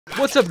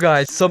What's up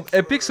guys, some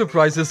epic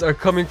surprises are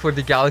coming for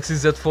the Galaxy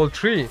Z Fold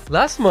 3.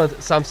 Last month,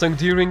 Samsung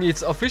during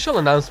its official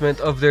announcement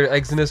of their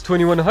Exynos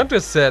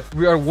 2100 said,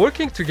 "We are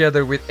working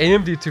together with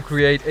AMD to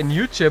create a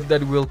new chip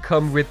that will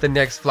come with the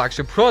next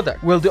flagship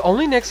product." Well, the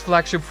only next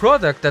flagship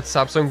product that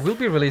Samsung will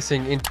be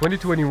releasing in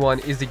 2021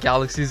 is the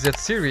Galaxy Z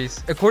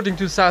series. According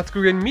to South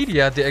Korean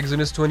media, the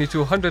Exynos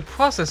 2200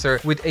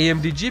 processor with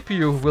AMD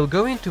GPU will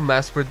go into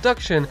mass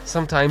production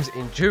sometimes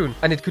in June,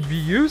 and it could be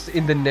used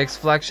in the next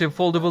flagship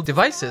foldable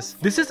devices.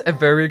 This is a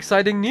very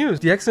exciting news.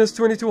 The Exynos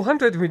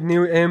 2200 with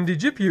new AMD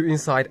GPU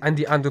inside and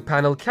the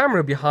under-panel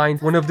camera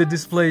behind one of the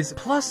displays,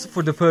 plus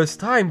for the first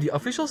time the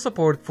official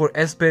support for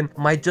S Pen,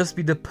 might just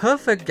be the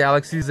perfect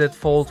Galaxy Z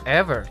Fold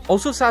ever.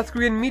 Also, South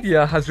Korean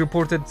media has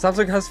reported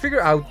Samsung has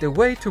figured out the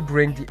way to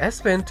bring the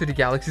S Pen to the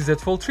Galaxy Z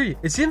Fold 3.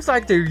 It seems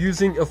like they're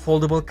using a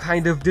foldable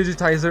kind of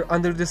digitizer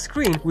under the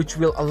screen, which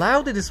will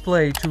allow the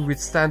display to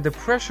withstand the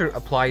pressure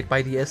applied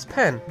by the S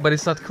Pen. But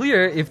it's not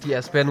clear if the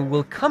S Pen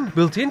will come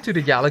built into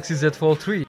the Galaxy Z Fold 3.